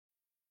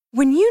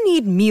When you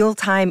need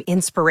mealtime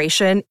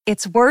inspiration,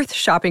 it's worth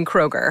shopping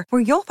Kroger,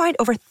 where you'll find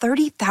over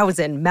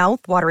 30,000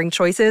 mouth-watering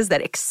choices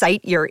that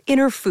excite your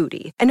inner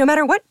foodie. And no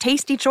matter what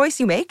tasty choice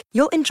you make,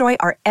 you'll enjoy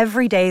our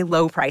everyday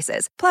low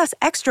prices, plus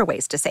extra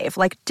ways to save,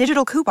 like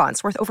digital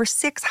coupons worth over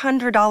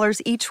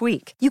 $600 each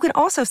week. You can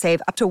also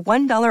save up to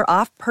 $1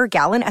 off per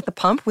gallon at the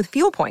pump with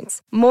fuel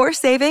points. More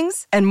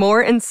savings and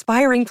more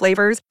inspiring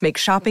flavors make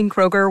shopping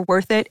Kroger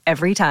worth it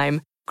every time.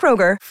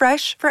 Kroger,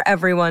 fresh for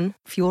everyone.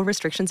 Fuel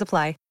restrictions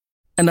apply.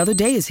 Another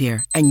day is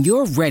here, and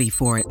you're ready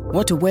for it.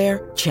 What to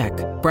wear? Check.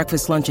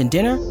 Breakfast, lunch, and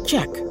dinner?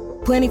 Check.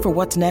 Planning for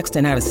what's next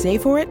and how to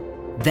save for it?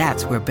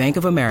 That's where Bank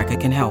of America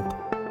can help.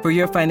 For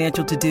your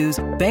financial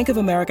to-dos, Bank of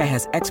America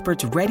has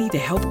experts ready to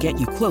help get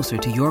you closer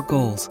to your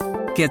goals.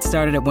 Get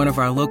started at one of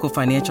our local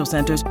financial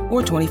centers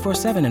or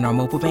 24/7 in our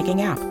mobile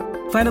banking app.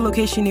 Find a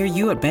location near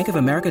you at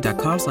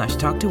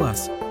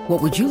bankofamerica.com/talktous.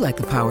 What would you like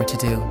the power to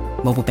do?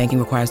 Mobile banking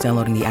requires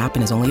downloading the app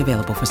and is only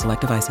available for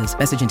select devices.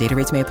 Message and data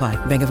rates may apply.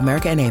 Bank of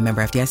America N.A.,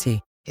 member FDIC.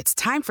 It's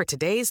time for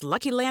today's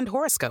Lucky Land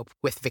horoscope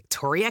with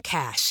Victoria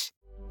Cash.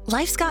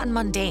 Life's gotten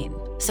mundane,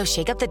 so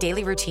shake up the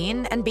daily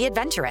routine and be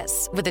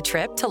adventurous with a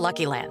trip to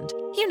Lucky Land.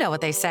 You know what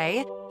they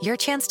say, your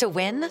chance to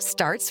win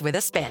starts with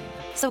a spin.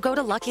 So go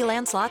to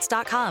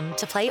LuckyLandSlots.com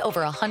to play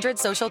over 100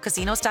 social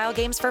casino-style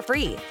games for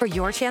free for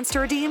your chance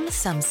to redeem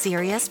some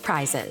serious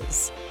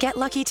prizes. Get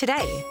lucky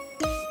today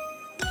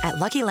at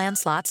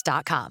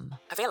LuckyLandSlots.com.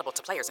 Available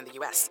to players in the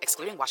U.S.,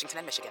 excluding Washington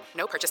and Michigan.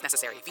 No purchase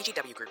necessary.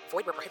 VGW Group.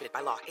 Void where prohibited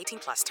by law.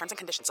 18+. Terms and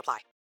conditions apply.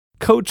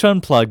 Coach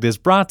Unplugged is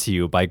brought to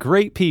you by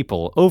great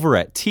people over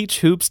at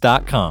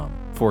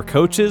TeachHoops.com for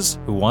coaches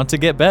who want to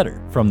get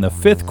better. From the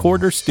Fifth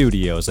Quarter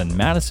Studios in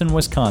Madison,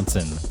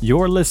 Wisconsin,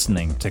 you're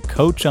listening to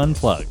Coach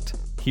Unplugged.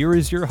 Here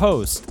is your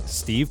host,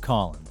 Steve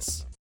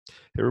Collins.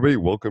 Hey everybody,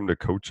 welcome to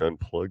Coach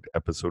Unplugged,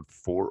 episode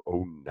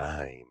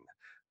 409.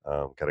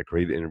 Got a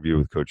great interview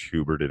with Coach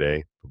Huber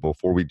today. But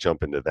before we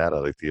jump into that, I'd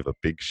like to give a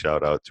big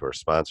shout out to our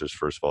sponsors.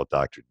 First of all,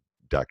 Dr.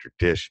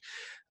 Dish.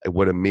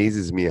 What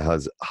amazes me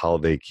is how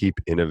they keep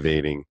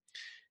innovating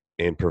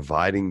and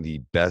providing the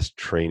best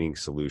training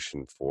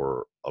solution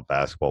for a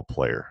basketball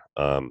player.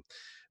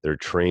 Their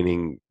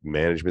training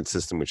management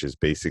system, which is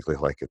basically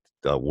like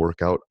a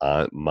workout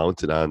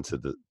mounted onto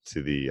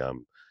the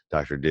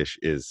Dr. Dish,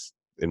 is,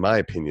 in my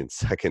opinion,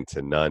 second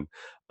to none.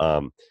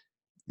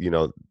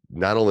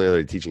 Not only are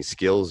they teaching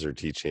skills, they're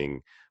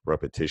teaching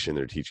repetition,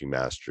 they're teaching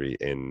mastery.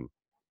 And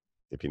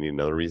if you need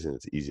another reason,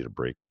 it's easy to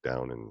break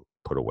down and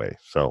put away.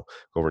 So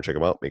go over and check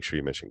them out. Make sure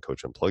you mention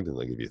Coach Unplugged and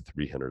they'll give you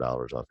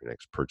 $300 off your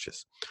next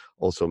purchase.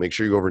 Also, make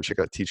sure you go over and check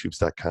out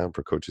teachhoops.com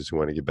for coaches who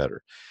want to get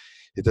better.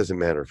 It doesn't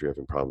matter if you're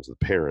having problems with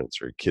parents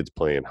or your kids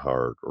playing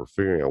hard or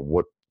figuring out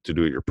what to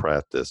do at your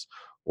practice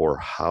or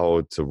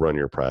how to run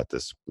your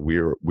practice.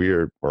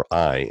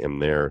 I am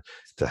there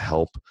to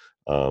help.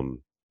 I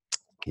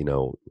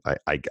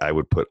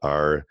would put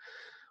our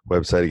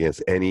website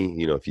against any,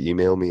 if you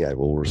email me, I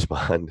will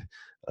respond.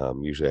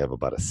 Usually I have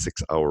about a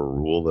 6-hour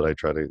rule that I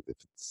try to, if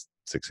it's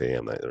 6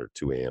 a.m. or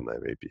 2 a.m.,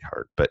 that may be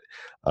hard, but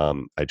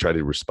I try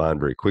to respond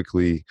very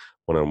quickly.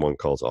 One-on-one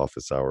calls,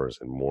 office hours,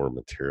 and more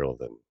material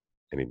than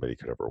anybody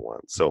could ever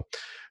want. So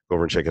go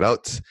over and check it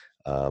out.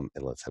 And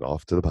let's head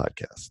off to the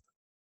podcast.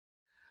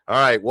 All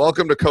right.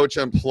 Welcome to Coach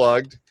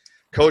Unplugged.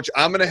 Coach,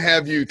 I'm going to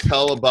have you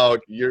tell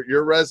about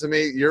your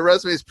resume. Your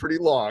resume is pretty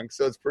long,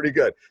 so it's pretty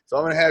good. So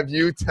I'm going to have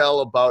you tell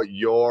about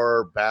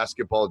your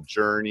basketball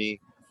journey,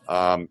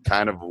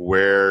 kind of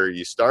where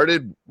you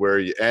started, where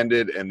you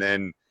ended, and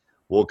then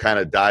we'll kind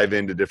of dive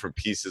into different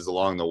pieces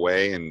along the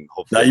way. And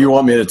hopefully, now you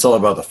want me to tell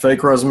about the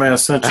fake resume I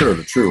sent you or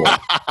the true one?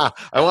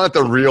 I want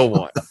the real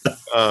one.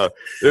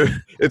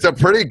 It's a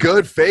pretty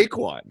good fake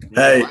one.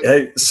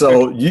 Hey, so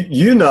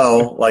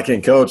like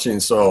in coaching,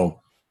 so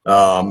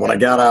when I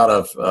got out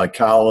of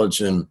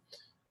college and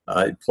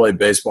I played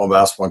baseball and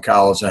basketball in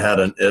college, I had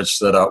an itch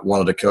that I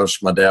wanted to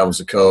coach. My dad was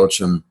a coach,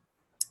 and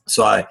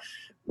so I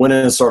went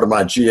in and started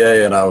my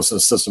GA, and I was an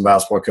assistant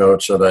basketball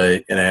coach at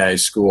a NAIA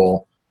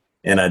school,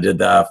 and I did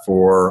that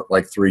for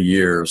like 3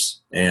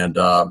 years. And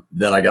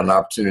then I got an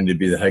opportunity to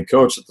be the head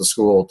coach at the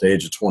school at the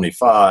age of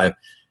 25.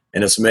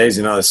 And it's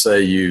amazing how they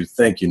say you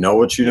think you know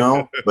what you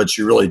know, but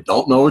you really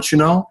don't know what you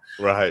know.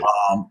 Right.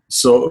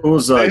 So it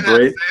was great.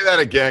 Say that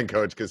again,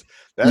 Coach, because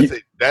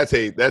that's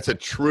a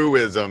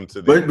truism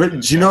to the.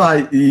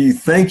 But you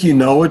think you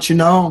know what you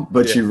know,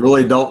 but you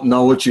really don't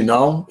know what you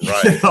know.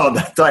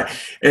 Right.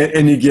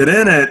 And you get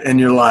in it, and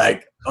you're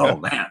like, oh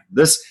man,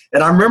 this.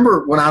 And I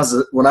remember when I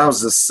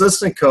was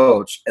assistant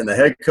coach and the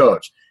head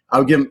coach,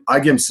 I give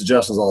him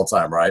suggestions all the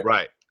time. Right.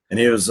 Right. And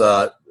he was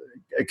a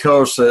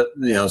coach that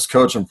was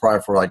coaching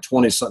probably for like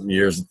 20-something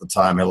years at the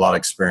time, had a lot of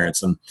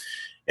experience, and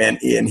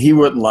he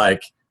wouldn't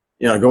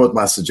go with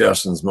my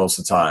suggestions most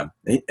of the time.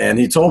 And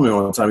he told me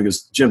one time, he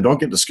goes, Jim, don't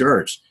get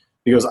discouraged.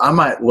 He goes, I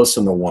might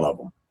listen to one of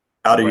them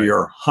out of your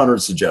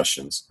 100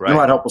 suggestions. Right. You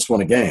might help us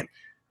win a game.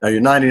 Now you're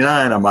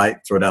 99, I might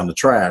throw down the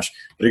trash.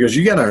 But he goes,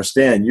 you got to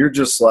understand, you're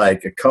just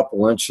like a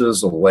couple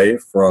inches away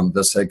from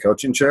this head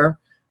coaching chair.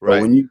 Right.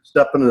 But when you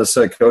step into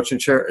the head coaching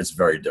chair, it's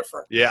very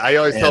different. Yeah, I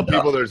always tell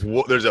people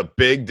there's a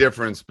big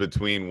difference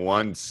between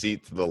one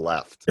seat to the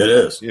left. It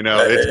is.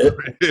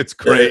 It's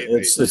crazy.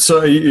 It's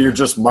so you're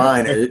just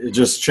mine. It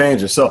just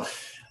changes. So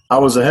I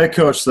was a head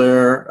coach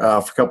there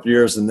for a couple of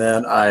years, and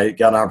then I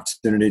got an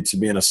opportunity to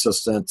be an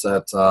assistant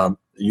at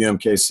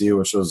UMKC,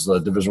 which was a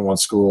Division I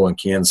school in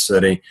Kansas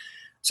City.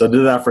 So I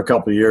did that for a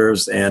couple of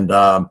years, and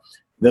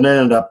then I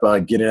ended up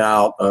getting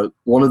out.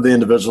 One of the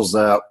individuals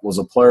that was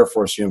a player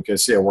for us at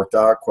UMKC, I worked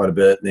out quite a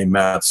bit, named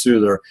Matt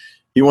Souther.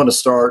 He wanted to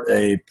start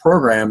a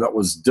program that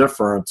was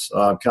different,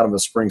 kind of a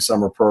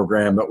spring-summer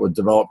program that would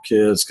develop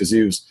kids, because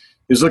he was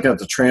looking at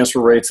the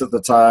transfer rates at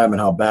the time and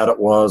how bad it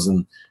was,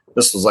 and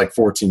this was like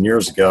 14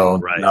 years ago.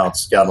 Right. Now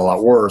it's gotten a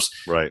lot worse.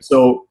 Right.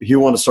 So he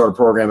wanted to start a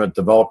program that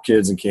developed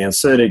kids in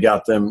Kansas City,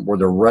 got them where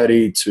they're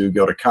ready to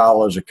go to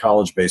college, a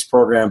college-based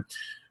program.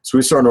 So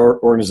we started an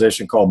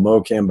organization called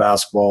MoCam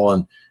Basketball,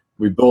 and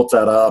we built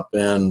that up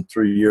in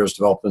 3 years,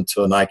 developed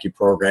into a Nike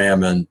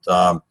program, and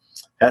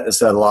it's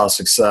had a lot of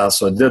success.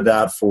 So I did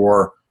that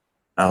for,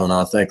 I don't know,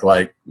 I think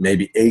like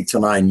maybe 8 to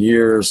 9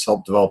 years,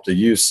 helped develop the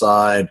youth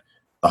side,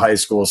 the high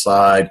school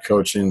side,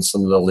 coaching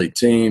some of the elite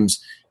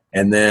teams.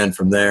 And then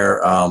from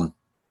there,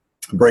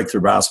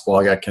 Breakthrough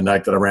Basketball, I got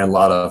connected. I ran a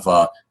lot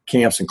of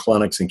camps and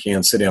clinics in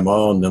Kansas City on my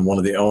own. And one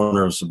of the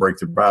owners of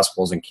Breakthrough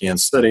Basketball is in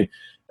Kansas City,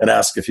 and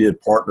asked if we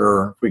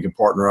could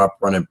partner up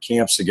running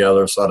camps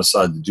together. So I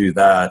decided to do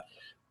that.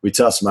 We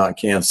tested them out in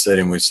Kansas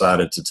City, and we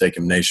decided to take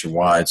them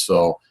nationwide.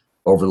 So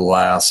over the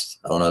last,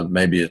 I don't know,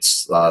 maybe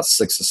it's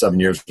 6 to 7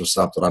 years or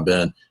something, I've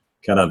been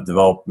kind of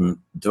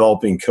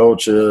developing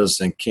coaches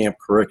and camp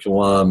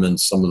curriculum and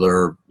some of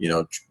their,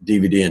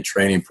 DVD and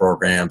training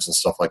programs and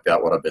stuff like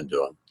that, what I've been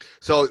doing.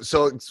 So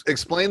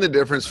explain the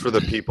difference for the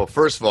people.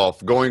 First of all,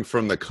 going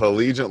from the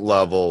collegiate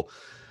level,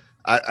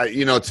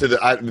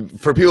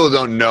 for people who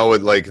don't know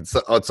it, like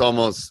it's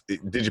almost,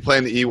 did you play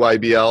in the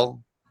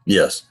EYBL?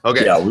 Yes.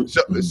 Okay. Yeah,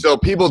 so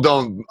people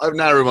don't,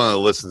 not everyone that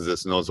listens to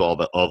this knows all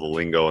the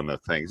lingo and the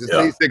things. It's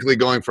basically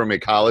going from a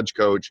college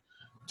coach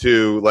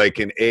to like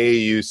an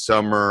AAU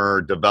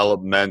summer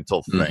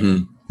develmental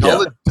thing.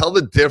 Mm-hmm. Tell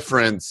the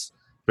difference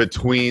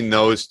between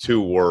those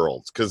two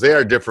worlds, because they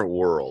are different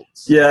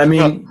worlds. Yeah, I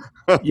mean,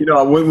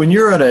 when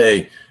you're at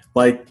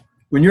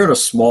a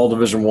small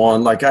Division I,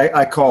 like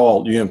I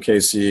call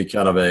UMKC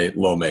kind of a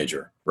low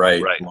major,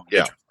 right? Right. Low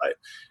major,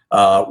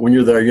 right. When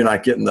you're there, you're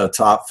not getting the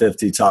top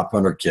 50, top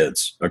 100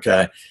 kids,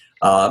 okay?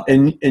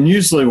 And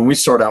usually when we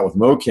start out with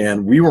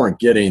MoCan, we weren't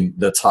getting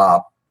the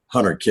top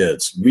 100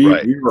 kids. We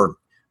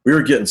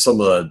were getting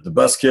some of the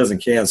best kids in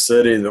Kansas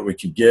City that we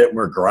could get. We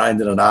were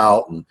grinding it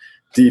out and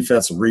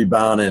defensive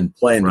rebounding and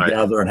playing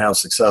together and have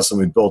success. And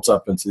we built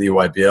up into the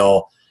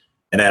EYBL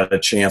and had a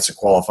chance to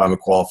qualify. We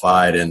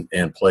qualified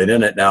and played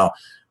in it. Now,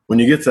 when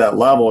you get to that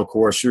level, of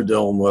course, you're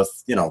dealing with,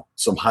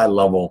 some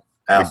high-level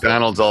athletes.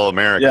 McDonald's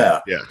All-American.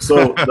 Yeah.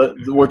 So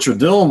what you're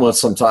dealing with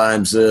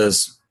sometimes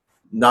is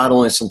not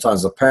only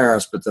sometimes the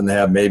parents, but then they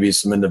have maybe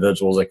some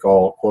individuals they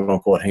call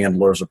quote-unquote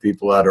handlers or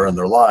people that are in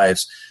their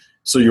lives.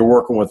 So you're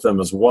working with them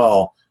as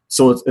well.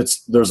 So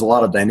there's a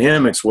lot of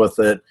dynamics with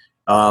it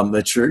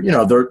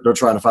that they're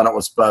trying to find out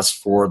what's best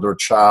for their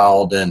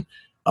child, and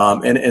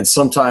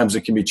sometimes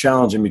it can be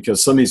challenging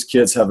because some of these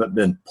kids haven't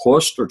been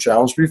pushed or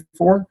challenged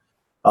before,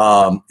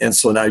 and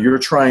so now you're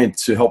trying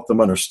to help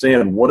them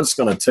understand what it's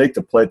going to take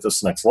to play at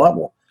this next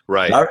level.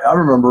 Right. I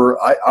remember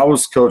I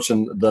was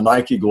coaching the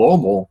Nike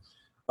Global,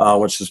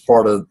 which is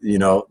part of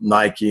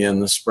Nike in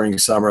the spring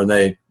summer, and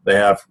they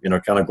have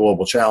kind of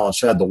global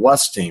challenge. Had the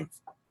West team.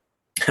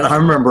 And I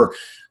remember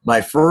my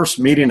first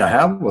meeting I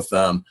had with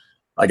them,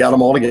 I got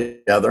them all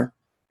together,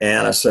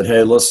 and I said,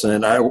 hey,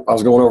 listen, I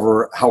was going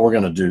over how we're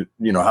going to do,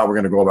 how we're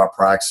going to go about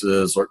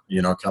practices or,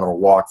 kind of a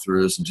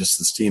walkthroughs and just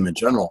this team in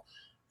general.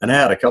 And I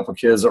had a couple of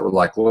kids that were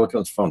like looking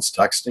at the phones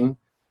texting.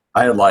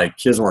 I had like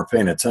kids that weren't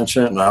paying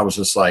attention, and I was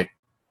just like,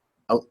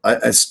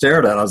 I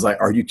stared at it. I was like,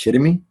 are you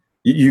kidding me?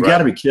 You got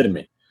to be kidding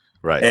me.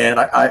 Right. And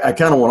I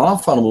kind of went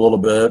off on them a little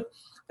bit,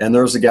 and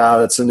there's a guy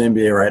that's in the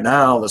NBA right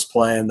now that's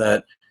playing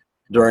that.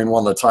 During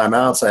one of the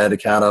timeouts, I had to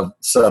kind of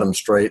set them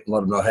straight and let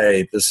them know,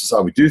 hey, this is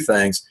how we do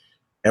things.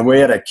 And we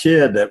had a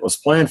kid that was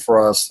playing for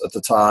us at the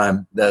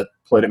time that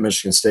played at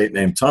Michigan State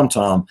named Tum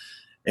Tum.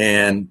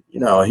 And,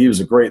 he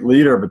was a great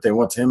leader, but they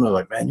went to him and they're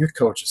like, man, your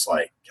coach is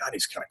like, God,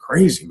 he's kind of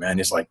crazy, man.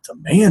 He's like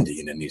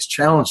demanding and he's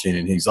challenging.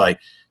 And he's like,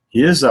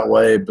 he is that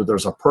way, but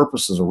there's a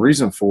purpose, there's a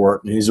reason for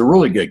it. And he's a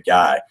really good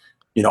guy,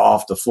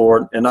 off the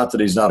floor. And not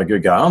that he's not a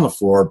good guy on the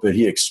floor, but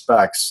he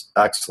expects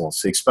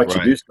excellence. He expects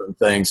you to do certain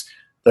things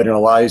that are going to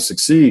allow you to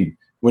succeed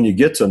when you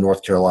get to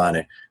North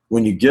Carolina,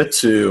 when you get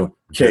to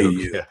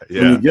KU,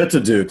 when you get to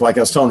Duke. Like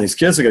I was telling these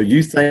kids, I go,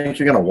 you think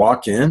you're going to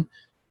walk in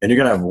and you're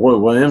going to have Roy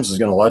Williams is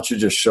going to let you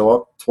just show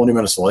up 20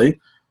 minutes late?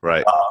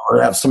 Right.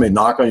 Or have somebody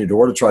knock on your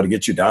door to try to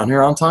get you down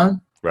here on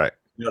time? Right.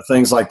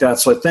 Things like that.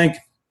 So I think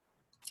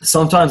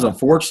sometimes,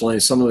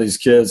 unfortunately, some of these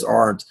kids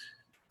aren't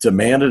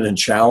demanded and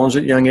challenged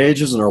at young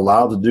ages and are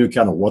allowed to do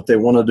kind of what they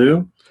want to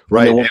do.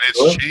 Right. And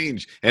it's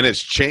changed. And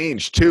it's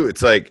changed, too.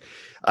 It's like,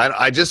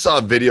 I just saw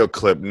a video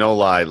clip, no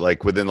lie,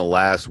 like within the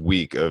last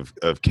week of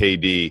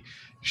KD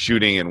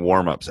shooting in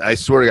warmups. I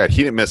swear to God,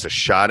 he didn't miss a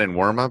shot in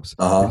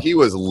warmups. He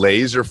was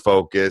laser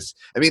focused.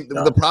 I mean,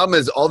 the problem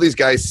is all these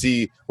guys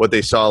see what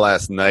they saw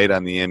last night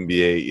on the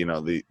NBA, you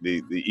know, the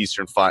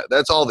Eastern Final.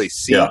 That's all they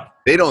see. Yeah.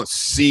 They don't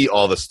see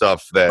all the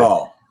stuff that,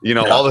 all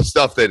the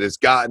stuff that has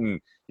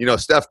gotten, you know,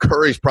 Steph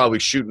Curry's probably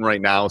shooting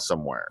right now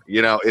somewhere.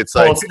 You know, it's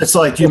like it's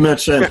like you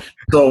mentioned.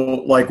 So,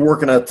 like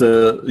working at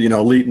the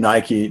elite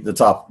Nike, the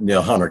top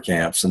hunter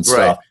camps and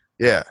stuff. Right.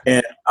 Yeah.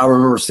 And I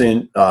remember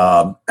seeing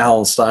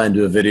Alan Stein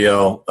do a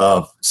video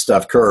of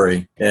Steph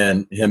Curry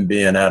and him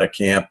being at a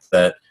camp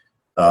that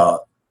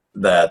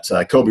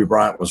Kobe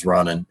Bryant was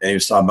running, and he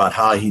was talking about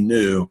how he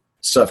knew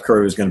Steph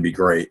Curry was going to be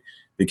great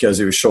because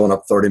he was showing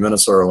up 30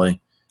 minutes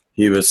early,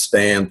 he was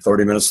staying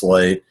 30 minutes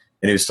late.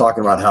 And he was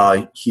talking about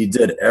how he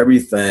did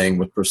everything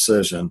with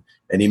precision,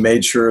 and he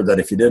made sure that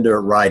if he didn't do it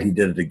right, he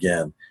did it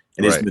again.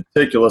 And he's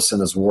meticulous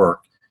in his work.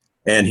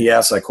 And he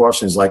asked that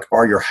question, he's like,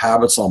 are your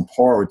habits on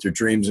par with your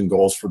dreams and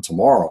goals for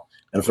tomorrow?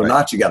 And if they're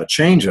not, you got to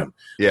change them.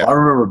 Yeah. I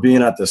remember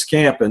being at this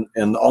camp,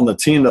 and on the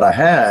team that I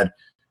had,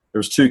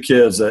 there's 2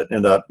 kids that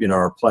end up,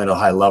 are playing at a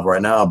high level right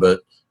now.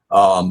 But,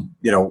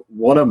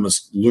 one of them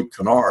is Luke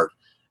Kennard.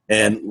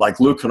 And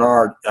like Luke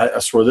Kennard, I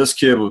swear this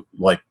kid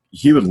would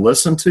he would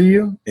listen to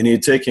you and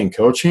he'd take in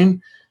coaching,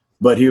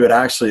 but he would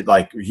actually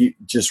he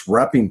just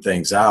repping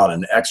things out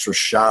and extra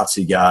shots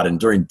he got and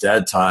during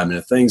dead time and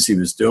the things he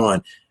was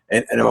doing.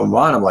 And in my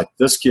mind, I'm like,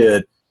 this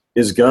kid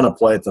is going to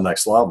play at the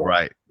next level.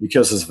 Right.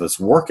 Because of his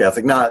work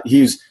ethic. Not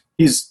he's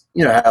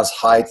has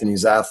height and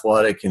he's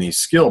athletic and he's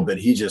skilled, but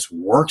he just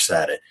works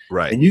at it.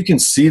 Right. And you can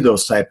see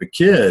those type of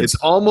kids. It's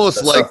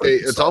almost like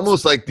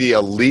the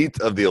elite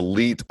of the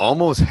elite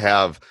almost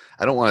have,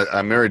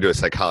 I'm married to a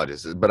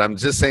psychologist, but I'm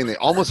just saying they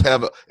almost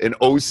have an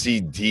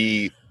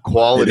OCD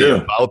quality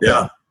about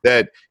them.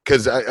 That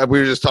because we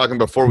were just talking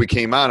before we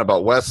came on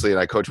about Wesley, and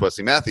I coach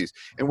Wesley Matthews.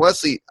 And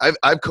Wesley,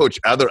 I've coached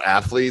other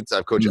athletes,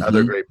 I've coached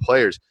other great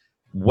players.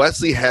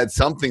 Wesley had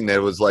something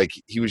that was like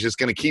he was just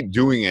going to keep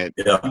doing it.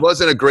 Yeah. He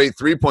wasn't a great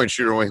 3-point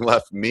shooter when he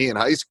left me in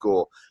high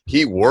school.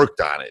 He worked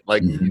on it.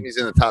 Like he's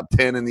in the top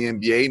 10 in the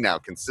NBA now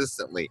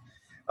consistently.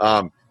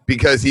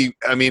 Because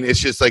it's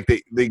just like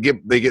they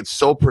get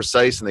so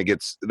precise, and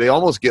they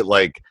almost get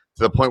like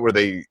to the point where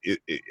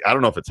I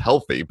don't know if it's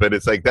healthy, but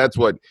it's like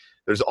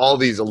there's all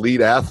these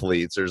elite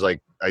athletes. There's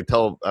like I'm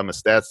a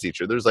stats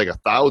teacher. There's like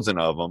 1,000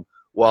 of them.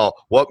 Well,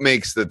 what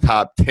makes the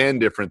top 10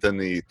 different than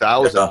the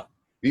 1,000? Yeah.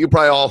 You could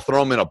probably all throw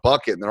them in a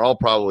bucket, and they're all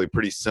probably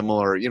pretty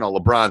similar. You know,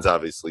 LeBron's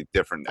obviously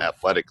different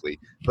athletically,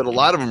 but a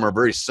lot of them are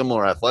very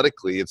similar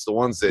athletically. It's the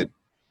ones that,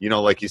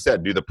 like you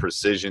said, do the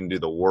precision, do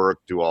the work,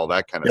 do all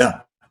that kind of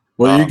stuff.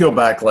 Well, you go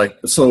back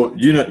so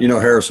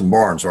Harrison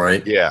Barnes,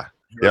 right? Yeah.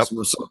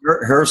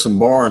 Harrison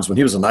Barnes, when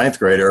he was a 9th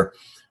grader,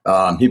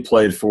 he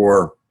played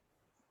for,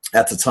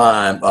 at the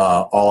time,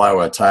 All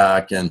Iowa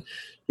Attack, and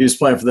he was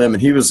playing for them,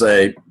 and he was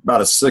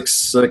about a 6'6",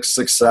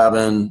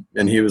 6'7",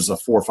 and he was a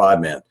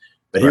 4-5 man.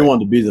 But he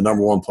wanted to be the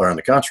number 1 player in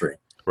the country.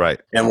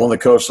 Right. And one of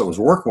the coaches that was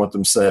working with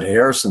him said, hey,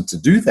 Harrison, to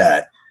do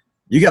that,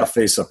 you got to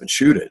face up and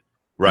shoot it.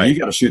 Right. And you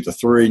got to shoot the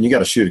 3, and you got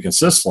to shoot it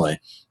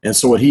consistently. And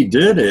so what he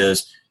did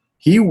is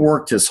he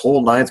worked his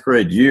whole 9th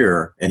grade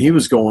year, and he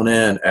was going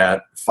in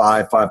at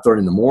 5:30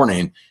 in the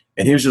morning,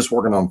 and he was just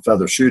working on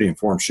feather shooting,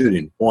 form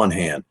shooting, one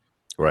hand,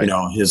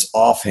 his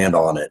offhand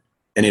on it.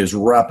 And he was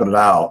repping it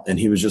out, and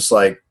he was just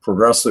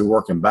progressively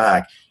working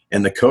back.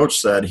 And the coach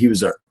said he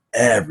was there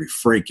every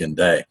freaking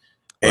day.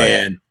 Right.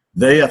 And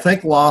they, I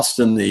think, lost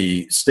in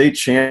the state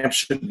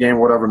championship game,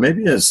 whatever,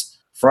 maybe his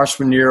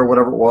freshman year,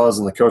 whatever it was.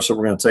 And the coach said,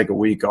 we're going to take a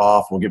week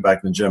off. We'll get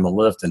back in the gym and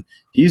lift. And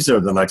he's there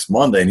the next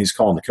Monday, and he's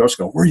calling the coach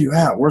going, where are you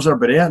at? Where's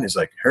everybody at? And he's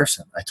like,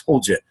 Harrison, I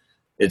told you,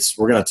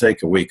 we're going to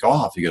take a week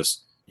off. He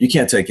goes, you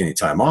can't take any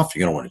time off.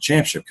 You're going to win a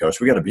championship,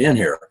 coach. We got to be in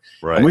here.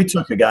 Right. And we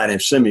took a guy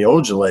named Semi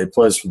Ojeleye,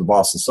 plays for the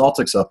Boston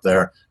Celtics up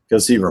there,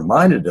 because he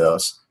reminded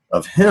us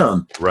of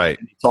him. Right.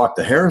 And he talked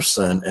to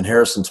Harrison, and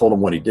Harrison told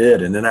him what he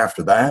did. And then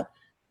after that,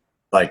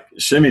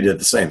 Shimmy did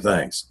the same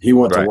things. He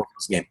went to work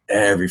this game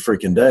every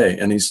freaking day,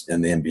 and he's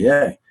in the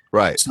NBA.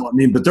 Right. So,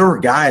 but there were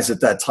guys at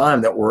that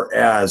time that were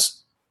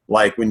as,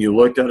 when you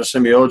looked at a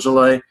Semi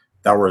Ojeleye,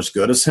 that were as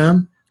good as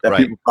him, that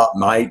people thought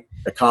might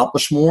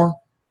accomplish more,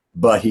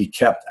 but he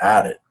kept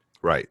at it.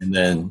 Right. And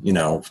then,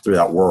 through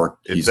that work,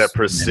 it's that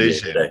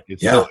precision.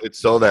 It's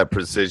so that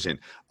precision.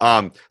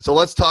 So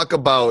let's talk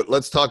about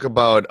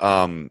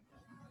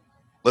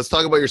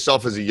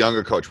yourself as a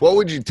younger coach. What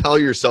would you tell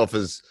yourself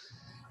as,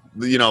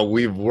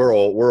 we're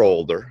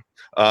older.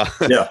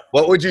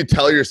 What would you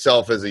tell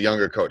yourself as a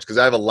younger coach? Because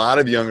I have a lot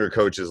of younger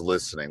coaches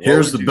listening.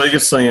 Here's the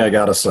biggest thing I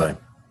got to say.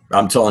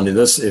 I'm telling you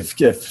this.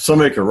 If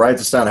somebody could write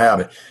this down, have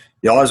it.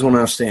 You always want to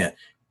understand.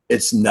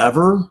 It's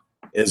never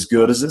as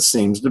good as it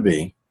seems to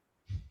be,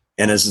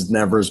 and it's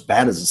never as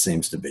bad as it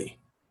seems to be.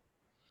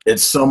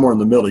 It's somewhere in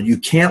the middle. You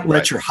can't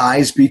let your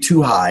highs be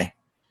too high,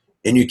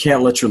 and you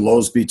can't let your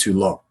lows be too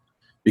low.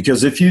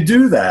 Because if you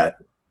do that,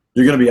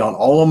 you're going to be on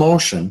all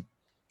emotion,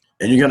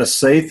 and you're going to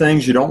say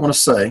things you don't want to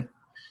say,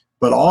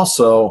 but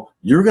also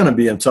you're going to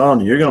be, I'm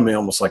telling you, you're going to be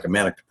almost like a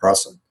manic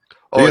depressant.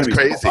 Oh, it's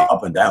crazy.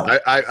 Up and down.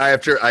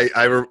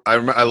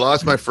 I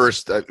lost my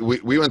first.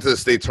 We went to the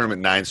state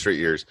tournament 9 straight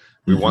years.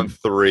 We won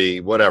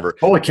 3, whatever.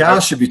 Holy cow! I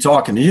should be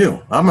talking to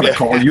you. I'm going to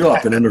call you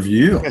up and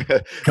interview you,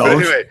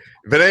 Coach.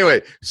 But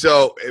anyway,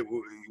 so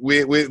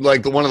we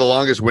like one of the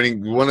longest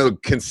winning,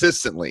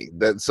 consistently.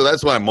 So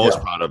that's what I'm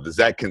most proud of. Is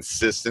that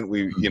consistent?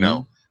 We you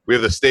know, we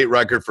have the state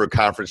record for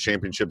conference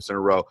championships in a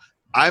row.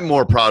 I'm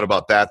more proud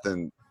about that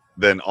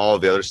than all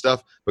of the other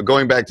stuff. But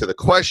going back to the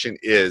question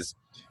is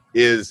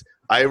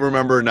I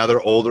remember another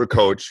older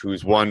coach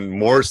who's won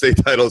more state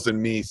titles than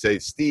me say,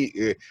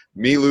 Steve,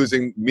 me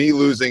losing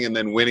and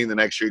then winning the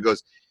next year. He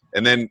goes,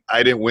 and then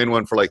I didn't win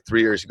one for like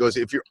 3 years. He goes,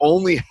 if you're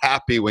only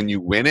happy when you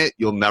win it,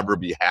 you'll never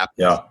be happy.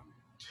 Yeah.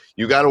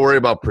 You got to worry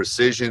about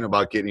precision,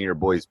 about getting your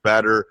boys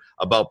better,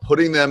 about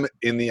putting them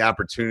in the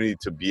opportunity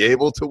to be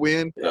able to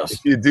win. Yes.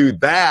 If you do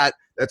that,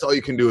 that's all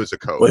you can do as a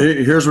coach. Well,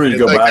 here's where you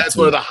go back that's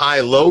where the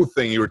high-low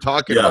thing you were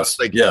talking about. It's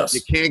like, yes. You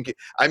can't get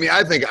 – I mean,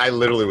 I think I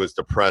literally was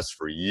depressed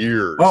for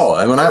years. Oh,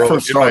 and when I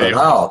first started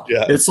out,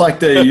 it's like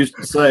they used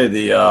to say,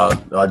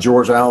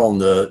 George Allen,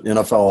 the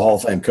NFL Hall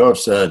of Fame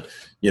coach, said,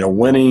 you know,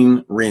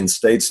 winning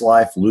reinstates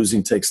life,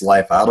 losing takes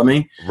life out of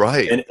me.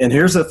 Right. And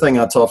here's the thing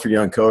I tell for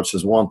young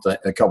coaches,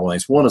 a couple of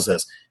things. One is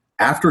this.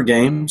 After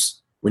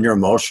games, when you're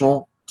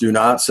emotional, do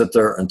not sit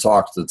there and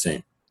talk to the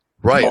team.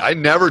 Right. I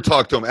never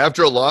talk to them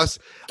after a loss.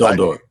 Don't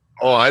do it.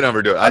 Oh, I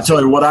never do it. I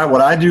tell you what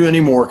I do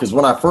anymore, because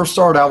when I first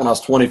started out when I was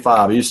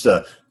 25, I used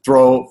to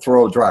throw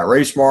dry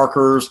erase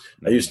markers.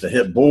 I used to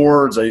hit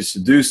boards. I used to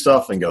do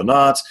stuff and go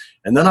nuts.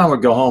 And then I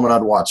would go home and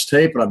I'd watch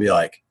tape and I'd be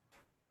like,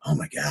 oh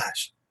my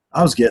gosh,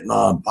 I was getting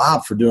on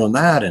Bob for doing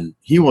that, and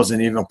he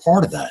wasn't even a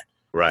part of that.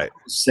 Right.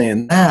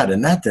 Saying that,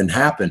 and that didn't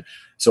happen.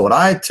 So what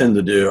I tend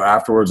to do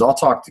afterwards, I'll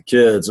talk to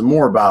kids and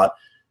more about,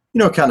 you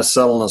know, kind of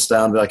settling us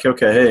down, be like,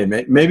 okay,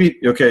 hey, maybe,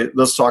 okay,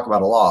 let's talk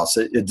about a loss.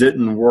 It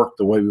didn't work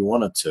the way we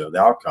wanted to, the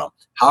outcome.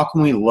 How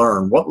can we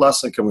learn? What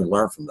lesson can we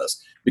learn from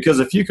this? Because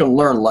if you can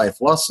learn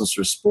life lessons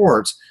through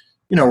sports,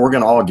 you know, we're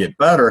going to all get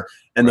better.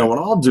 And then what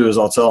I'll do is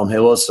I'll tell them, hey,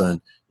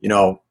 listen, you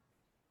know,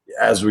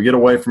 as we get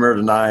away from here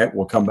tonight,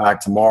 we'll come back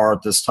tomorrow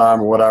at this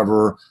time or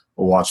whatever.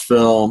 We'll watch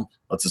film.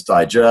 Let's just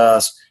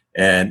digest.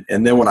 And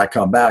then when I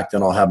come back,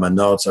 then I'll have my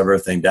notes,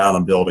 everything down,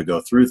 and be able to go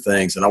through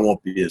things, and I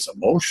won't be as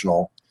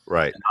emotional.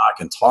 Right. And I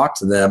can talk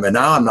to them, and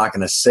now I'm not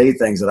going to say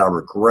things that I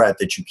regret,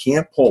 that you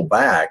can't pull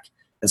back.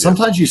 And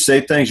sometimes you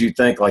say things you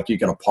think like you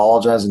can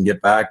apologize and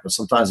get back, but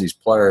sometimes these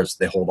players,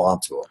 they hold on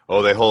to them.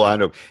 Oh, they hold on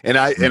to them.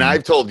 And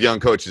I've told young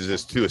coaches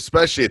this too,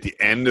 especially at the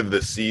end of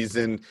the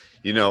season.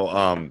 You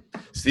know,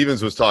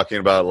 Stevens was talking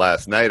about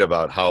last night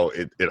about how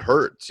it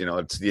hurts. You know,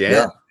 it's the end.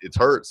 Yeah. It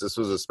hurts. This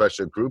was a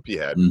special group he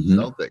had,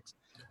 Celtics.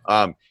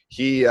 After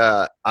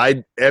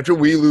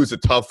we lose a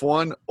tough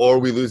one or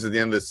we lose at the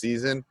end of the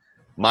season,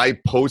 my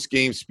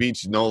post-game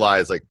speech, no lie,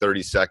 is like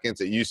 30 seconds.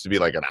 It used to be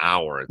like an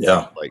hour.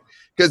 Like,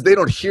 because they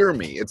don't hear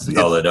me. They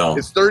don't.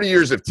 It's 30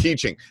 years of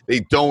teaching. They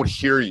don't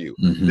hear you.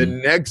 The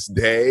next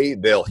day,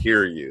 they'll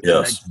hear you.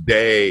 The next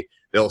day,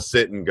 they'll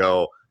sit and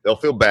go, they'll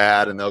feel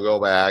bad and they'll go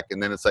back.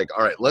 And then it's like,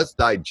 all right, let's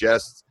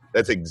digest.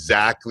 That's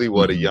exactly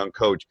what a young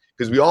coach,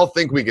 because we all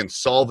think we can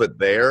solve it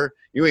there.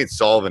 You ain't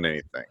solving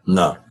anything.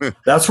 No.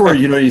 That's where,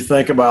 you know, you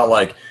think about,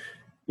 like,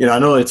 you know, I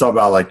know they talk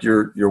about like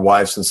your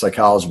wife's in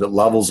psychology, but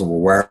levels of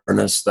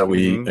awareness that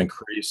we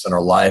increase in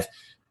our life.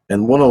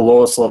 And one of the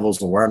lowest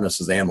levels of awareness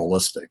is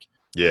animalistic.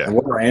 Yeah. And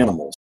what are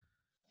animals?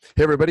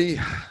 Hey, everybody.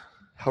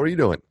 How are you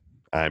doing?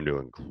 I'm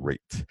doing great.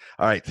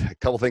 All right. A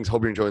couple things.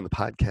 Hope you're enjoying the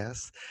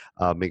podcast.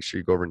 Make sure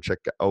you go over and check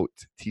out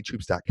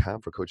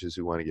teachhoops.com for coaches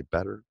who want to get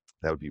better.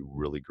 That would be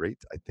really great.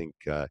 I think,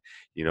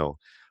 you know,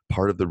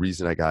 part of the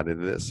reason I got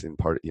into this, in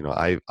part, you know,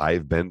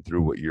 I've been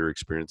through what you're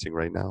experiencing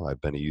right now.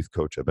 I've been a youth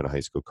coach. I've been a high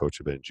school coach.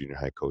 I've been a junior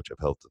high coach. I've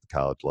helped at the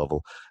college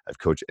level. I've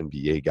coached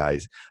NBA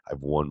guys. I've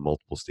won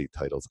multiple state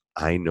titles.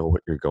 I know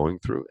what you're going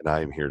through, and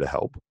I am here to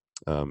help.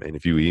 And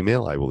if you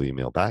email, I will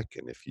email back.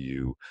 And if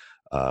you,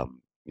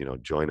 you know,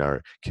 join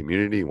our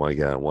community, want to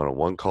get on a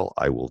one-on-one call,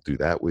 I will do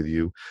that with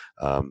you.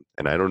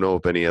 And I don't know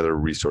of any other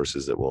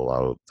resources that will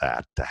allow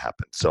that to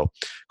happen. So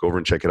go over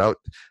and check it out.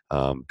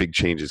 Big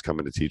changes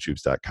coming to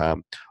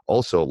teachhoops.com.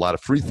 Also, a lot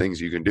of free things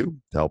you can do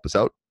to help us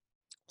out.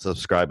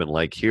 Subscribe and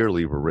like here.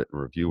 Leave a written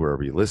review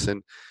wherever you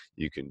listen.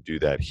 You can do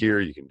that here.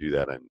 You can do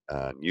that on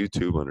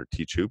YouTube under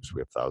Teach Hoops.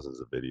 We have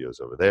thousands of videos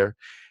over there.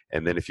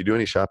 And then if you do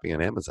any shopping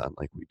on Amazon,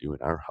 like we do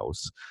in our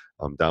house,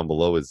 down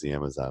below is the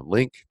Amazon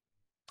link.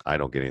 I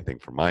don't get anything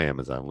from my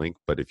Amazon link,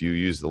 but if you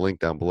use the link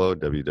down below,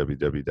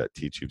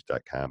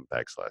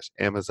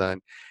 www.teachhoops.com/Amazon,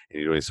 and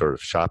you do any sort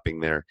of shopping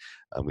there,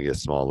 we get a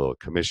small little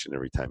commission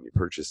every time you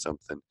purchase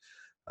something,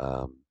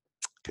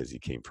 because you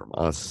came from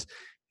us,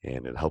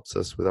 and it helps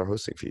us with our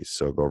hosting fees.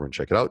 So go over and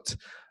check it out.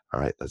 All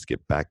right, let's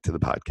get back to the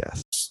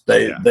podcast.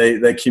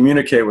 They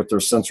communicate with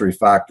their sensory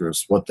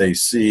factors, what they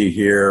see,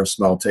 hear,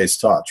 smell, taste,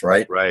 touch,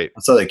 right? Right.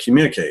 That's how they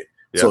communicate.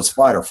 Yep. So it's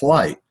fight or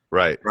flight.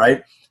 Right.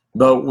 Right.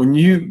 But when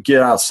you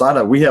get outside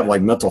of, we have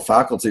like mental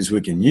faculties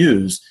we can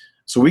use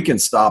so we can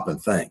stop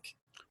and think.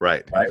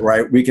 Right.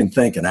 Right. We can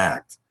think and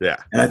act. Yeah.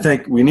 And I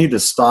think we need to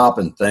stop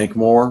and think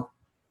more.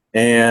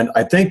 And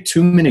I think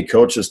too many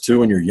coaches too,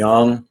 when you're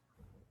young,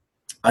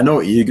 I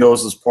know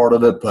egos is part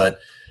of it, but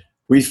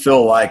we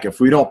feel like if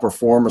we don't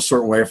perform a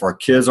certain way, if our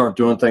kids aren't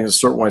doing things a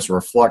certain way, it's a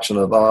reflection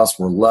of us.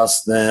 We're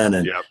less than,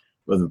 and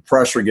when the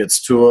pressure gets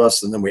to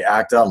us, and then we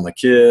act out on the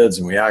kids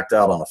and we act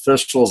out on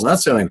officials. And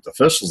that's the only thing with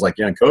officials, like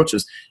young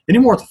coaches.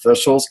 Anymore with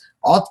officials,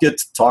 I'll get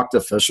to talk to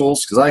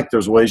officials because I think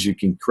there's ways you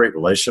can create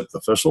relationship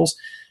with officials,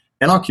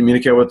 and I'll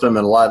communicate with them.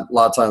 And a lot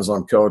of times when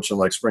I'm coaching,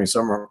 like spring,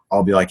 summer,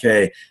 I'll be like,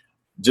 hey,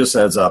 just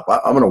heads up,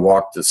 I'm going to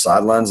walk the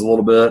sidelines a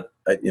little bit.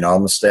 I'm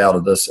going to stay out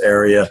of this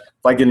area.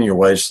 If I get in your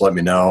way, just let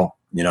me know.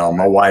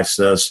 My wife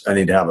says I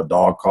need to have a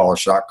dog collar,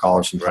 shot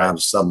collar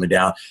sometimes to settle me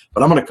down.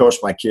 But I'm going to coach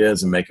my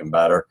kids and make them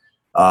better.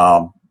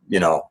 And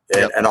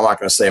I'm not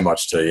going to say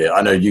much to you.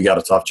 I know you got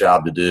a tough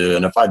job to do.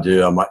 And if I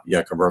do, I might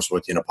converse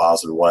with you in a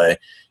positive way.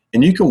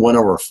 And you can win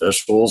over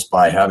officials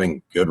by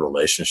having good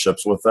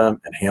relationships with them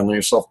and handling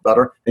yourself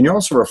better. And you're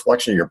also a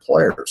reflection of your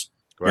players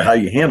and how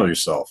you handle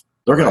yourself.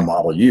 They're going to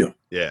model you.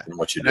 Yeah. And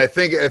what you do. And I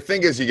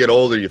think as you get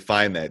older, you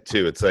find that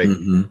too. It's like,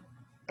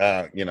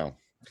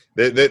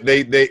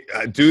 They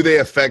do they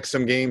affect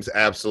some games?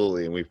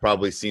 Absolutely. And we've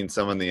probably seen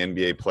some in the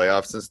NBA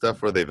playoffs and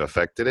stuff where they've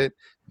affected it.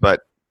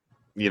 But,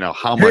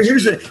 how much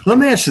 – let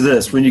me ask you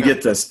this. When you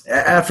get this,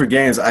 after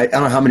games, I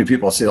don't know how many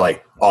people see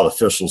like, oh, the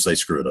officials, they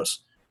screwed us.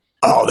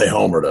 Oh, they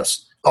homered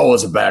us. Oh, it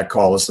was a bad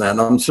call, this and that.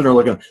 And I'm sitting there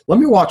looking, let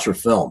me watch your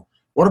film.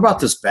 What about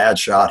this bad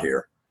shot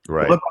here?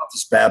 Right. What about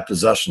this bad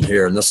possession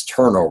here and this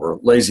turnover,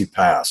 lazy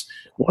pass?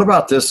 What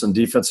about this in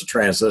defensive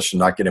transition,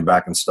 not getting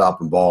back and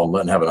stopping ball and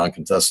letting have an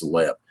uncontested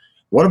layup?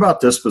 What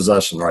about this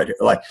possession right here?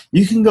 Like,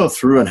 you can go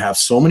through and have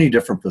so many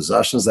different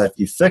possessions that if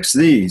you fix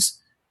these,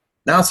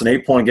 now it's an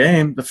 8-point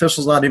game. The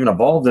official's not even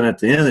involved in it at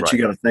the end that you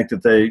got to think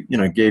that they,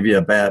 gave you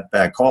a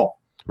bad call.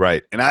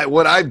 Right. And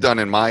what I've done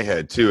in my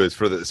head too is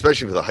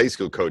especially for the high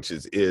school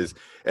coaches is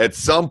at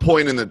some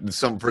point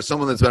for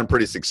someone that's been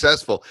pretty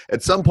successful,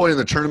 at some point in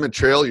the tournament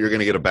trail, you're going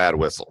to get a bad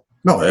whistle.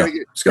 No,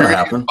 it's going to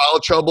happen. Foul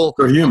trouble.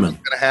 They're human.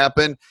 It's going to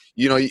happen.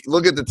 You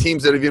look at the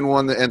teams that have even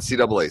won the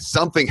NCAA.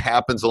 Something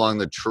happens along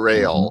the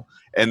trail,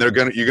 and you're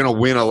going to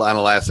win on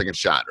a last-second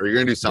shot, or you're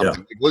going to do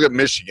something. Yeah. Look at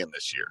Michigan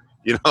this year.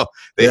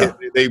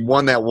 They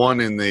won that one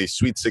in the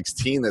Sweet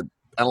 16 that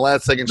on a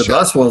last-second shot. The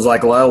best one's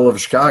like Loyola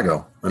of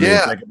Chicago.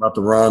 Think about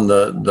the run,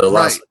 the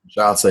last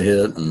shots they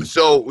hit. And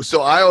so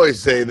I always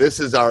say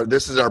this is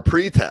our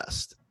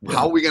pretest. Yeah.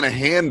 How are we going to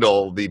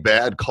handle the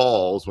bad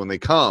calls when they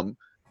come?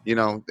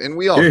 And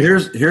we all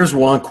here's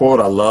one quote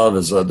I love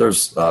is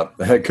there's a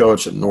head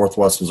coach at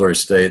Northwest Missouri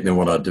State, and they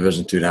won a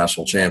Division II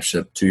national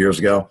championship 2 years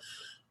ago.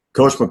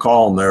 Coach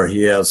McCollum there,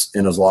 he has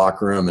in his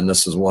locker room, and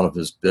this is one of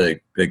his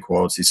big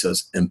quotes. He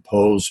says,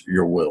 "Impose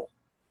your will."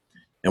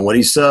 And what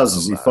he says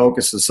is he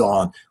focuses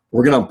on,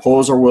 we're going to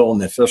impose our will on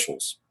the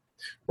officials.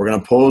 We're going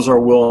to impose our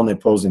will on the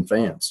opposing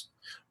fans.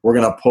 We're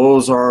going to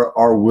impose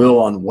our will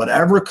on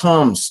whatever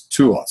comes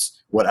to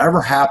us,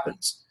 whatever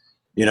happens,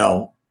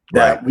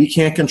 that we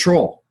can't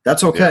control.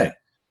 That's okay. Yeah.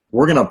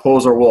 We're going to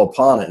impose our will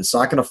upon it. It's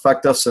not going to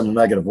affect us in a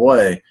negative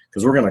way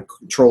because we're going to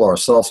control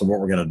ourselves and what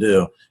we're going to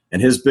do.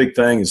 And his big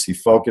thing is he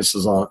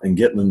focuses on and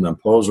getting them to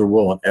impose their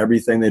will on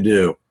everything they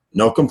do.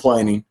 No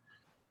complaining.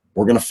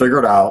 We're going to figure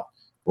it out.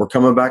 We're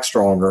coming back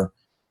stronger.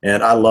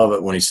 And I love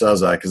it when he says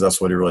that because that's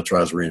what he really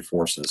tries to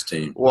reinforce in his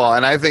team. Well,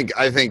 and I think,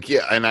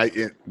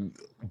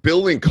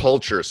 building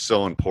culture is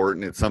so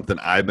important. It's something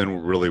I've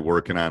been really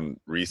working on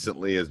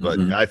recently. But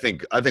I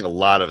think a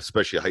lot of,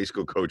 especially high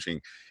school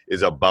coaching,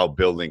 is about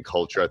building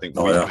culture. I think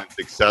we've been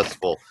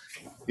successful.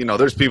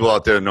 There's people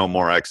out there that know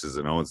more X's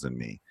and O's than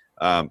me.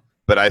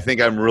 But I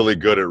think I'm really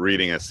good at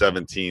reading a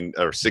 17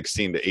 or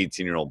 16 to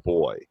 18-year-old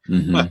boy.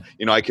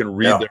 I can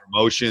read their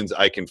emotions.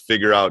 I can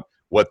figure out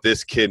what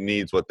this kid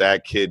needs, what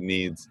that kid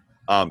needs.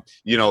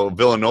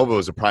 Villanova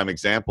was a prime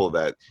example of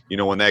that.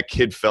 When that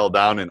kid fell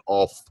down and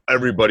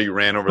everybody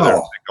ran over there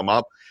to pick him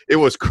up, it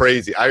was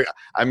crazy.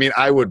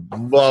 I would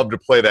love to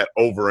play that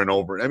over and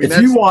over.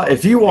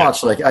 If you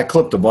watch, like I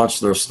clipped a bunch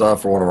of their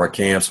stuff for one of our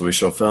camps where we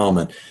show film,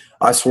 and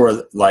I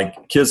swear,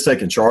 like kids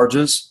taking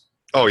charges.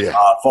 Oh yeah,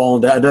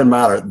 falling down. It doesn't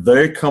matter.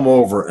 They come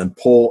over and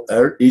pull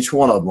each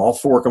one of them. All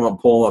four come up and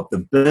pull them up. The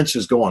bench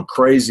is going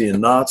crazy and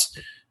nuts.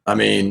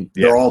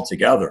 They're all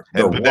together.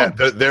 They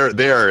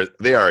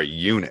are a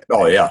unit.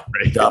 Oh yeah,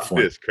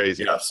 definitely. It's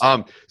crazy. Yes.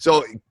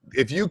 So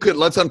if you could,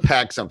 let's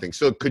unpack something.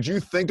 So could you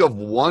think of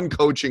one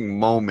coaching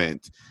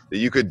moment that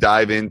you could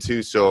dive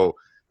into so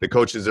the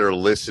coaches that are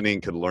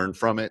listening could learn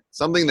from it?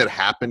 Something that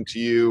happened to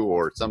you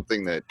or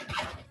something that.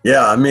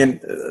 Yeah,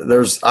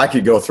 I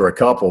could go through a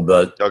couple,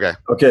 but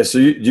okay. So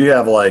you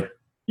have like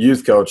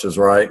youth coaches,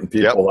 right, and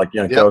people like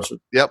young coaches.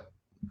 Yep.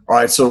 All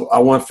right. So I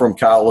went from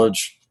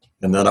college,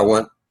 and then I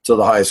went to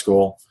the high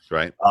school.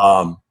 Right.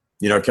 Kind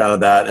of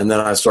that. And then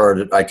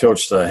I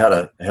coached,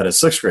 had a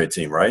sixth grade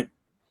team. Right.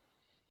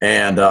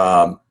 And,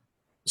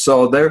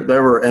 so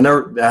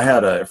I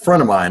had a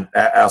friend of mine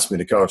asked me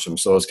to coach them.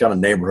 So it's kind of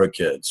neighborhood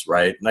kids.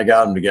 Right. And I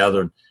got them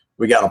together.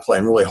 We got them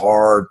playing really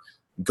hard,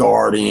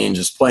 guarding,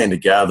 just playing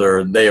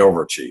together. They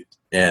overachieved.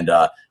 And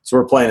so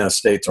we're playing a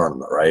state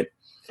tournament, right?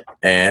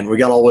 And we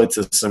got all the way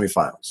to the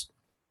semifinals.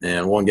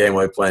 And one game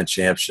we playing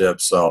championship.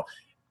 So,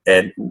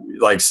 and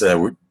like I said,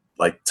 we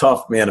like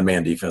tough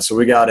man-to-man defense. So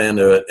we got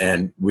into it,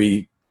 and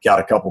we got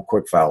a couple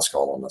quick fouls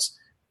called on us.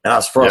 And I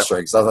was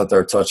frustrated because I thought they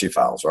were touchy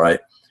fouls, right?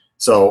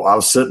 So I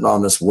was sitting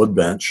on this wood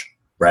bench,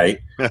 right?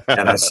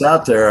 And I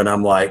sat there, and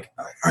I'm like,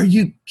 are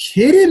you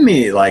kidding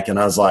me? Like, and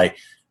I was like,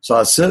 so I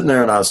was sitting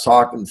there, and I was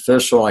talking to the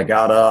official, and I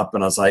got up,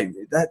 and I was like,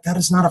 that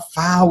is not a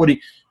foul. What do you?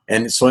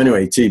 And so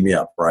anyway, he teed me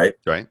up, right?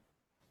 Right.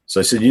 So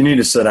I said, you need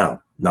to sit down,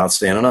 not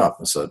standing up.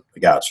 I said, I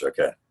got you.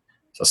 Okay.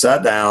 So I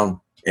sat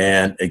down,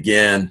 and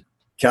again,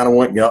 kind of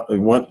went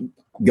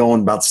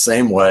going about the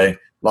same way, a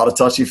lot of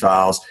touchy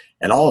fouls.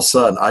 And all of a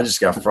sudden, I just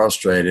got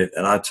frustrated,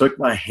 and I took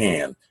my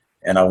hand,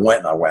 and I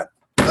went,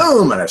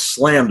 boom, and I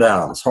slammed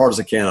down as hard as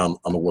I can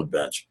on the wood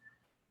bench.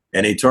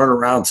 And he turned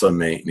around to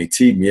me, and he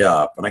teed me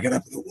up. And I got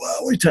up and go,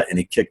 what are you talking? And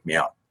he kicked me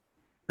out.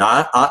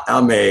 Now,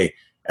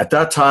 at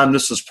that time,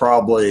 this was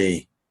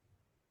probably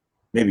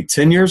maybe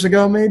 10 years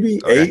ago, maybe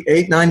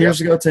okay. 9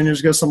 years ago, 10 years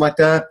ago, something like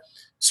that.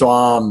 So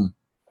I'm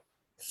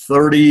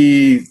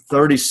 30,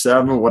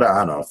 37, what I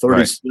don't know,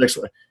 36.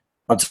 Right.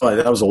 I'm telling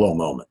you, that was a little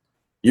moment.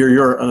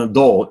 You're an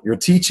adult. You're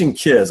teaching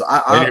kids.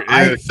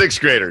 You're sixth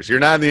graders. You're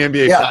not in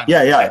the NBA.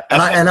 Yeah.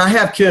 And I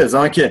have kids.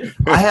 I'm a kid.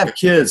 I have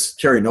kids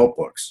carry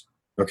notebooks.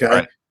 Okay,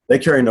 right. They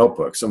carry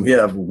notebooks, and we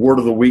have word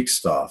of the week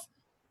stuff,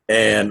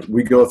 and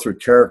we go through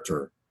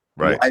character,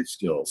 right, life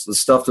skills, the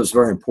stuff that's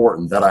very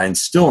important that I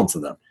instill into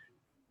them.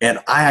 And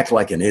I act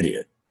like an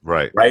idiot.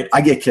 Right.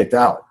 I get kicked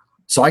out,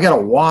 so I got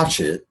to watch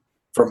it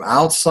from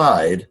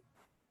outside.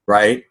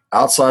 Right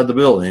outside the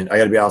building, I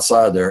got to be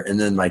outside there, and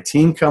then my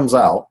team comes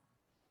out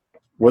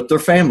with their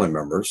family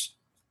members,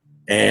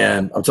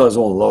 and I'm telling you, it's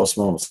one of the lowest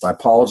moments. I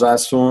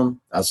apologized to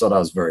them. I said I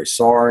was very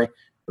sorry.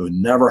 It would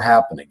never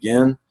happen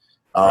again.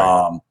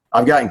 Right.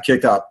 I've gotten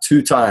kicked out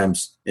 2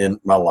 times in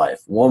my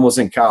life. One was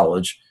in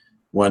college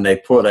when they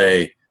put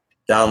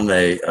down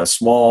in a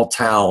small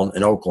town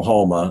in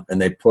Oklahoma, and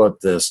they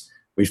put this.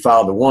 We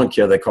fouled the one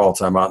kid. They called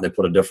timeout, and they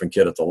put a different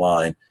kid at the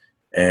line.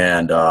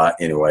 And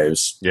anyway, it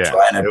was. So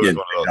I ended up getting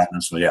kicked out in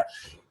this one. Yeah,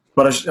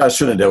 but I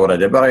shouldn't have did what I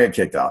did. But I got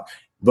kicked out.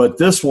 But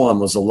this one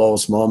was the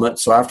lowest moment.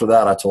 So after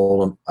that, I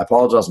told him, I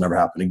apologize, never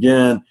happen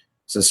again,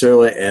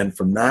 sincerely. And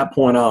from that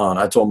point on,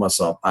 I told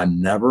myself, I'm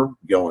never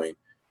going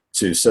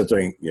to sit there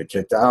and get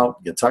kicked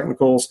out, get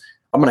technicals.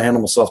 I'm going to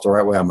handle myself the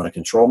right way. I'm going to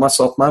control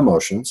myself, my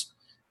emotions,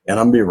 and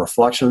I'm going to be a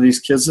reflection of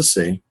these kids to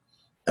see.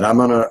 And I'm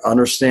going to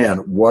understand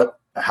what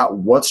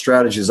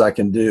strategies I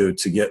can do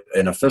to get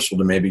an official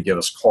to maybe give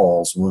us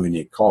calls when we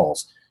need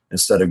calls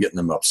instead of getting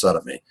them upset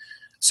at me.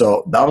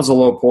 So that was a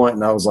low point,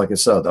 and that was, like I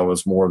said, that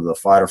was more of the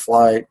fight or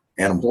flight,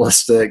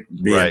 animalistic,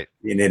 being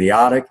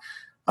idiotic.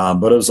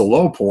 But it was a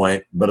low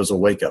point, but it was a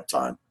wake-up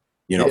time,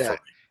 for me.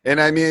 And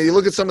I mean, you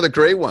look at some of the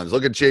great ones.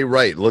 Look at Jay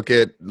Wright. Look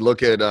at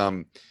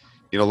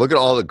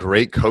all the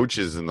great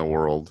coaches in the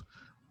world.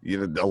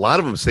 A lot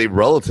of them stay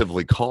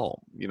relatively calm.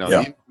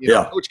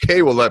 Coach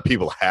K will let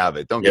people have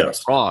it. Don't get me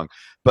wrong,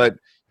 but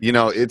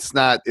it's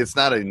not a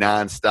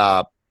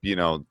nonstop.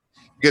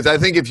 Because I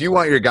think if you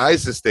want your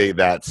guys to stay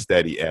that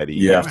steady, Eddie,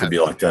 you have to be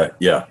like that.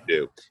 Yeah, you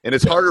do. And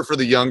it's harder for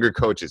the younger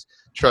coaches.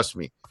 Trust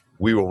me,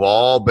 we've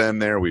all been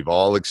there. We've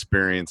all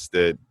experienced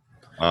it.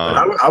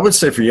 I would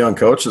say for young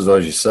coaches,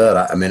 as you said,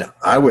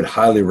 I would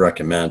highly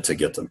recommend to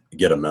get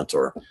a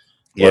mentor.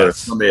 Whether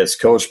somebody has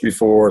coached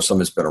before,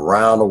 somebody's been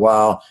around a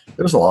while.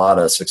 There's a lot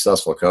of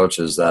successful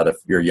coaches that if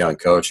you're a young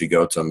coach, you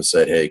go to them and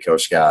say, hey,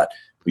 Coach Scott,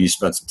 will you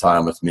spend some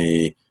time with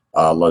me?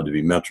 I'd love to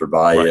be mentored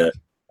by you.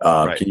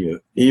 Can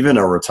you, even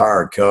a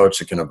retired coach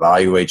that can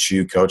evaluate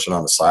you coaching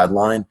on the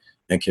sideline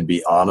and can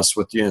be honest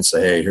with you and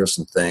say, hey, here's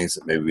some things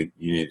that maybe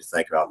you need to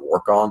think about and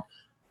work on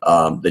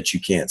that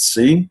you can't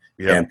see.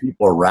 Yep. And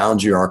people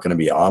around you aren't going to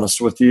be honest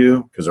with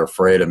you because they're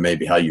afraid of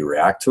maybe how you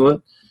react to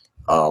it.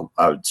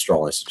 I would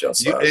strongly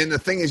suggest that. And the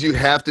thing is, you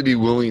have to be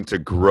willing to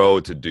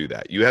grow to do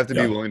that. You have to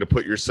be willing to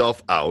put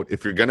yourself out.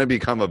 If you're going to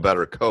become a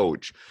better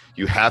coach,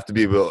 you have to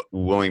be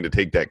willing to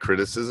take that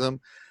criticism.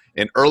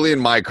 And early in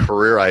my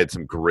career, I had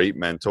some great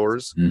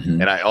mentors.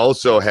 Mm-hmm. And I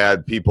also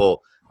had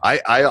people –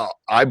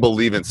 I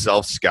believe in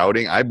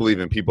self-scouting. I believe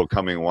in people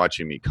coming and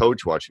watching me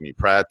coach, watching me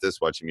practice,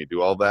 watching me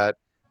do all that.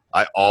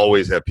 I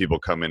always have people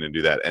come in and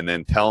do that and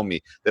then tell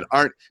me that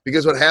aren't –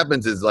 because what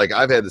happens is, like,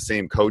 I've had the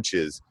same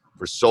coaches –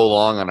 for so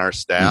long on our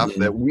staff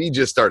that we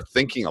just start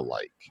thinking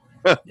alike.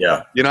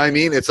 Yeah. You know what I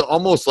mean? It's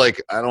almost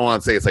like, I don't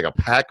want to say it's like a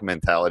pack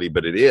mentality,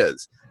 but it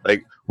is.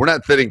 Like, we're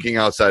not thinking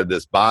outside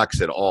this box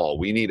at all.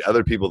 We need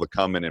other people to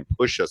come in and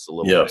push us a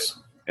little bit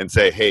and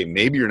say, hey,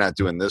 maybe you're not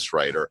doing this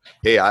right. Or,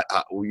 hey,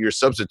 your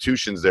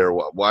substitutions there,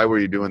 why were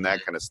you doing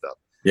that kind of stuff?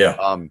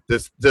 Yeah.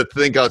 To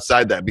think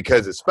outside that,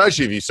 because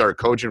especially if you start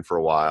coaching for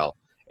a while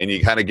and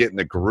you kind of get in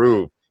the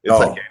groove, it's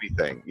like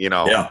anything,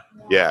 Yeah,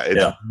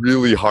 it's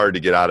really hard to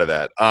get out of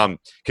that.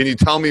 Can you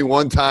tell me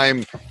one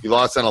time you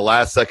lost on a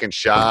last-second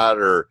shot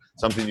or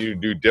something you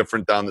do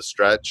different down the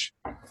stretch,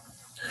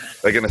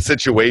 like in a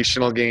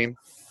situational game?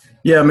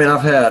 Yeah, I mean,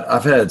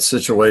 I've had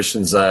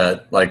situations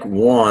that, like,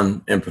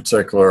 one in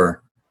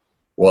particular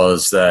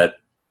was that,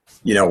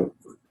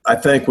 I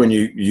think when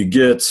you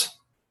get,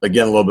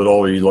 again, a little bit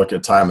older, you look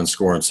at time and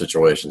scoring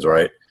situations,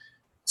 right?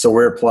 So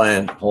we're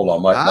playing. Hold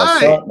on,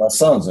 my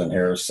son's in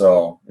here.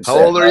 So how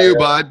old are you,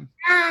 bud?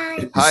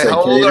 Hi. Hi.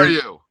 How old are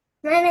you?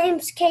 My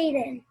name's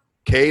Caden.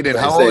 Caden.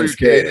 How old are you,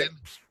 Caden?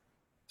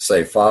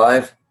 Say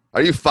 5.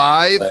 Are you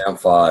 5? Say I'm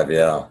 5.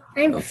 Yeah,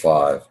 I'm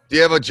 5. Do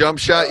you have a jump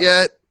shot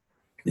yet?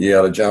 You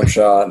got a jump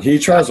shot. He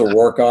tries to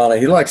work on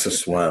it. He likes to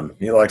swim.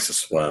 Oh,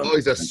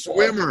 he's a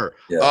swimmer.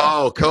 Yeah.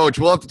 Oh, Coach,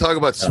 we'll have to talk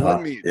about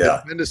swim meet. Yeah.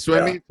 Have you been to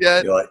swim meet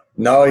yet?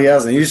 No, he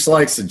hasn't. He just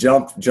likes to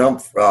jump in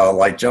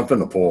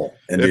the pool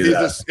and do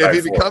that. If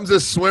he becomes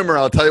a swimmer,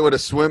 I'll tell you what a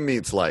swim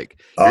meet's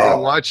like. You're going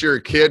to watch your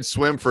kid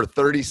swim for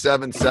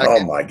 37 seconds.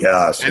 Oh, my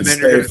gosh. And then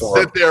you're going to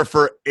sit there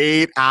for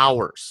 8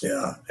 hours.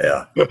 Yeah.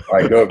 All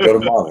right, go to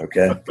mom,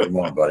 okay? Go to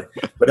mom, buddy.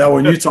 But now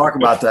when you talk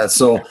about that,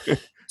 so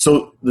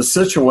the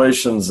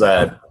situations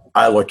that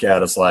I look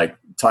at is like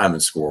time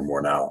and score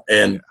more now.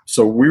 And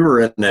so we were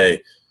in a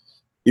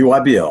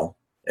EYBL,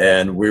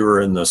 and we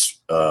were in this,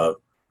 I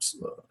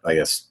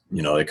guess,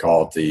 they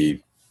call it the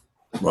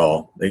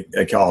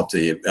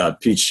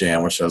Peach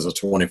Jam, which has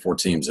 24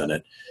 teams in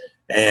it.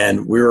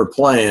 And we were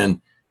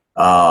playing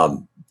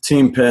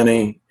Team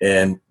Penny,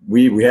 and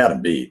we had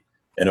them beat.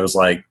 And it was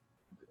like,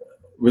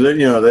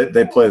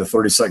 they play the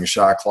 30-second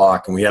shot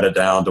clock, and we had it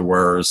down to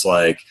where it's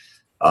like,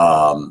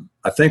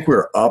 I think we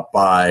were up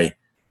by,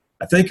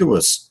 I think it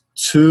was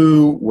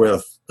 2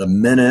 with a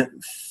minute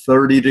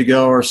 30 to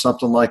go or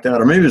something like that.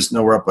 Or maybe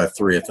we're up by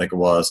 3, I think it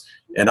was.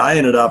 And I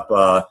ended up,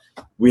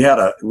 we had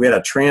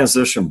a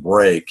transition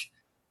break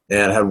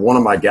and had one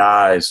of my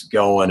guys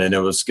going, and it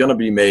was going to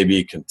be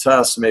maybe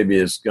contested, maybe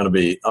it's going to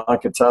be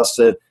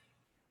uncontested.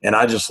 And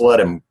I just let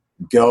him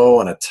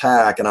go and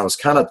attack. And I was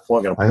kind of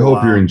going to pull I hope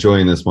out. You're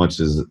enjoying this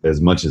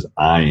as much as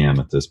I am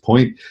at this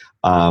point.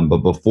 But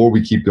before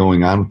we keep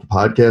going on with the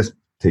podcast,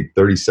 take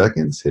 30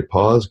 seconds, hit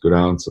pause, go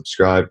down,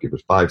 subscribe, give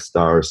it 5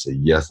 stars, say,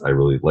 yes, I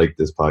really like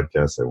this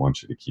podcast. I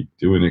want you to keep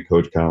doing it,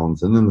 Coach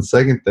Collins. And then the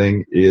second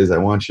thing is I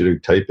want you to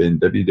type in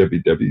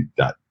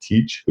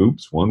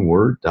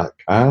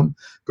www.teachhoops.com.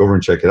 Go over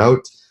and check it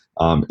out.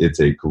 It's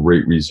a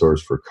great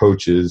resource for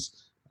coaches.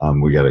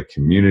 We got a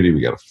community,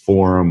 we got a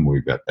forum,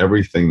 we've got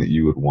everything that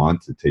you would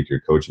want to take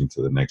your coaching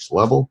to the next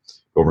level.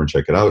 Go over and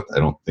check it out. I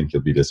don't think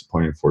you'll be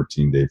disappointed.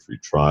 14-day free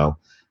trial.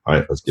 All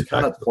right, let's get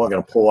back to it. I'm going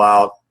to pull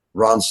out,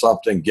 run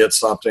something, get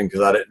something,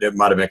 because it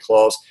might have been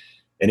close.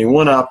 And he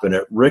went up, and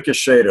it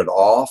ricocheted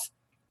off,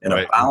 and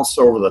it bounced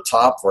over the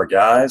top for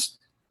guys,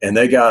 and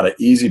they got an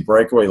easy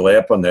breakaway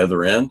layup on the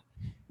other end.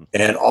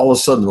 And all of a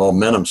sudden, the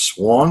momentum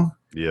swung,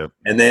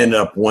 and they ended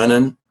up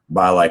winning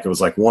by it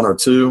was 1 or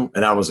 2,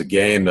 and that was a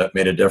game that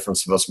made a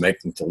difference of us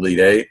making to lead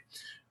 8.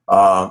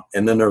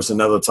 And then there was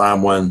another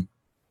time when,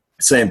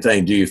 same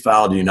thing, do you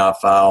foul, do you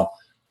not foul?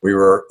 We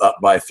were up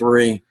by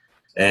 3,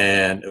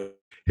 and hey,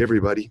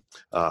 everybody.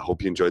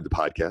 Hope you enjoyed the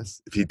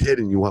podcast. If you did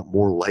and you want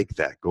more like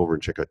that, go over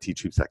and check out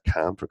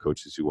teachhoops.com for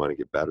coaches who want to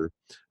get better.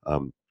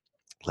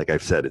 Like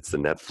I've said, it's the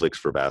Netflix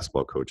for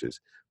basketball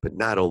coaches. But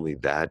not only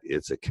that,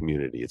 it's a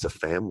community. It's a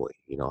family.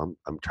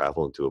 I'm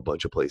traveling to a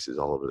bunch of places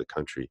all over the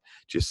country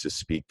just to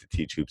speak to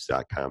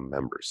teachhoops.com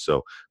members.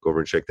 So go over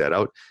and check that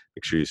out.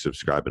 Make sure you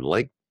subscribe and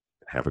like.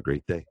 Have a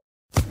great day.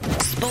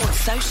 Sports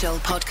Social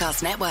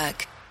Podcast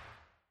Network.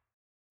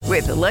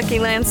 With the Lucky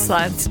Land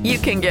Slots, you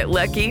can get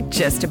lucky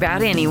just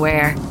about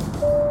anywhere.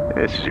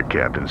 This is your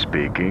captain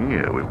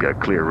speaking. We've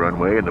got clear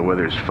runway and the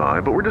weather's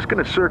fine, but we're just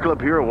going to circle up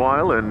here a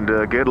while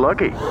and get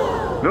lucky.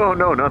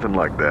 No, nothing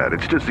like that.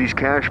 It's just these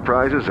cash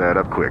prizes add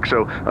up quick.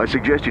 So I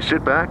suggest you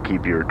sit back,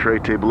 keep your tray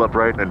table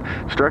upright, and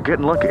start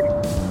getting lucky.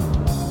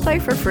 Play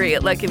for free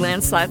at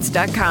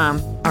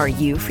LuckyLandSlots.com. Are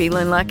you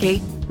feeling lucky?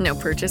 No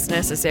purchase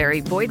necessary.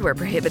 Void where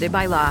prohibited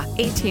by law.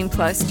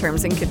 18+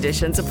 terms and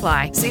conditions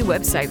apply. See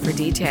website for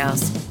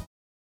details.